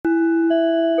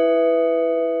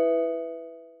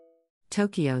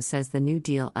Tokyo says the new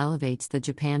deal elevates the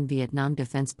Japan-Vietnam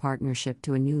defense partnership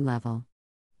to a new level.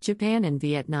 Japan and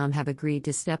Vietnam have agreed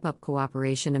to step up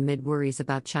cooperation amid worries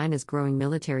about China's growing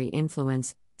military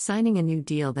influence, signing a new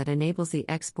deal that enables the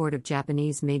export of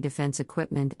Japanese-made defense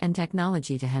equipment and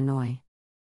technology to Hanoi.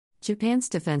 Japan's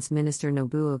Defense Minister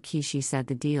Nobuo Kishi said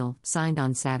the deal, signed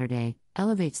on Saturday,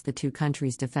 elevates the two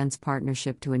countries' defense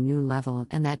partnership to a new level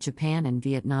and that Japan and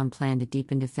Vietnam plan to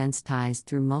deepen defense ties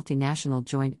through multinational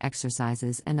joint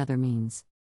exercises and other means.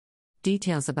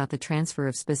 Details about the transfer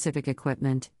of specific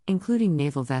equipment, including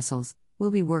naval vessels, will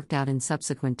be worked out in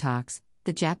subsequent talks,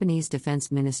 the Japanese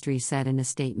Defense Ministry said in a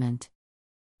statement.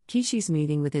 Kishi's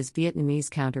meeting with his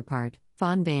Vietnamese counterpart,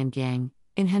 Phan Van Giang,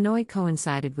 in Hanoi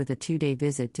coincided with a two-day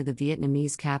visit to the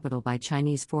Vietnamese capital by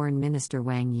Chinese Foreign Minister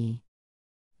Wang Yi.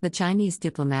 The Chinese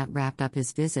diplomat wrapped up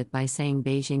his visit by saying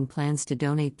Beijing plans to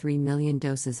donate 3 million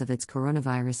doses of its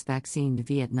coronavirus vaccine to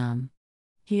Vietnam.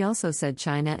 He also said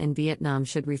China and Vietnam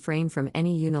should refrain from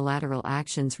any unilateral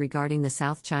actions regarding the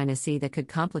South China Sea that could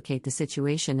complicate the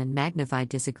situation and magnify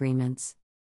disagreements.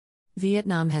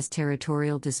 Vietnam has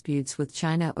territorial disputes with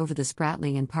China over the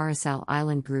Spratly and Paracel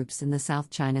Island groups in the South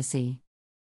China Sea.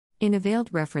 In a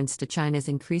veiled reference to China's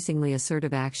increasingly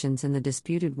assertive actions in the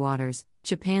disputed waters,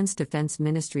 Japan's defense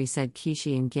ministry said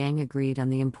Kishi and Gang agreed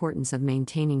on the importance of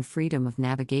maintaining freedom of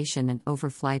navigation and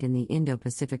overflight in the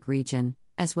Indo-Pacific region,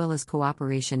 as well as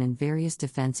cooperation in various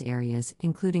defense areas,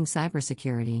 including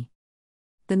cybersecurity.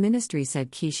 The ministry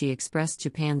said Kishi expressed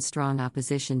Japan's strong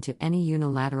opposition to any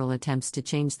unilateral attempts to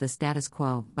change the status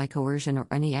quo by coercion or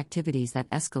any activities that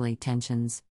escalate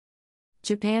tensions.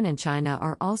 Japan and China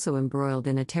are also embroiled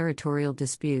in a territorial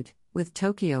dispute, with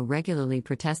Tokyo regularly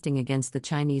protesting against the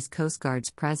Chinese Coast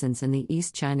Guard's presence in the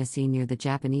East China Sea near the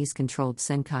Japanese-controlled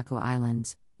Senkaku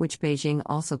Islands, which Beijing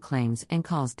also claims and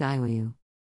calls Diaoyu.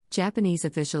 Japanese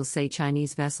officials say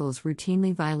Chinese vessels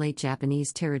routinely violate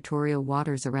Japanese territorial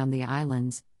waters around the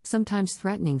islands, sometimes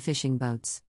threatening fishing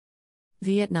boats.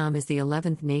 Vietnam is the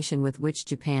 11th nation with which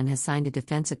Japan has signed a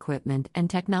defense equipment and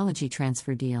technology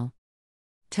transfer deal.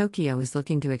 Tokyo is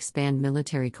looking to expand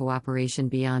military cooperation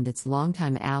beyond its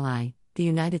longtime ally, the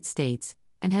United States,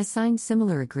 and has signed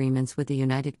similar agreements with the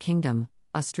United Kingdom,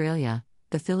 Australia,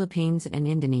 the Philippines, and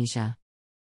Indonesia.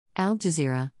 Al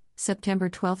Jazeera, September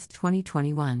 12,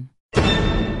 2021.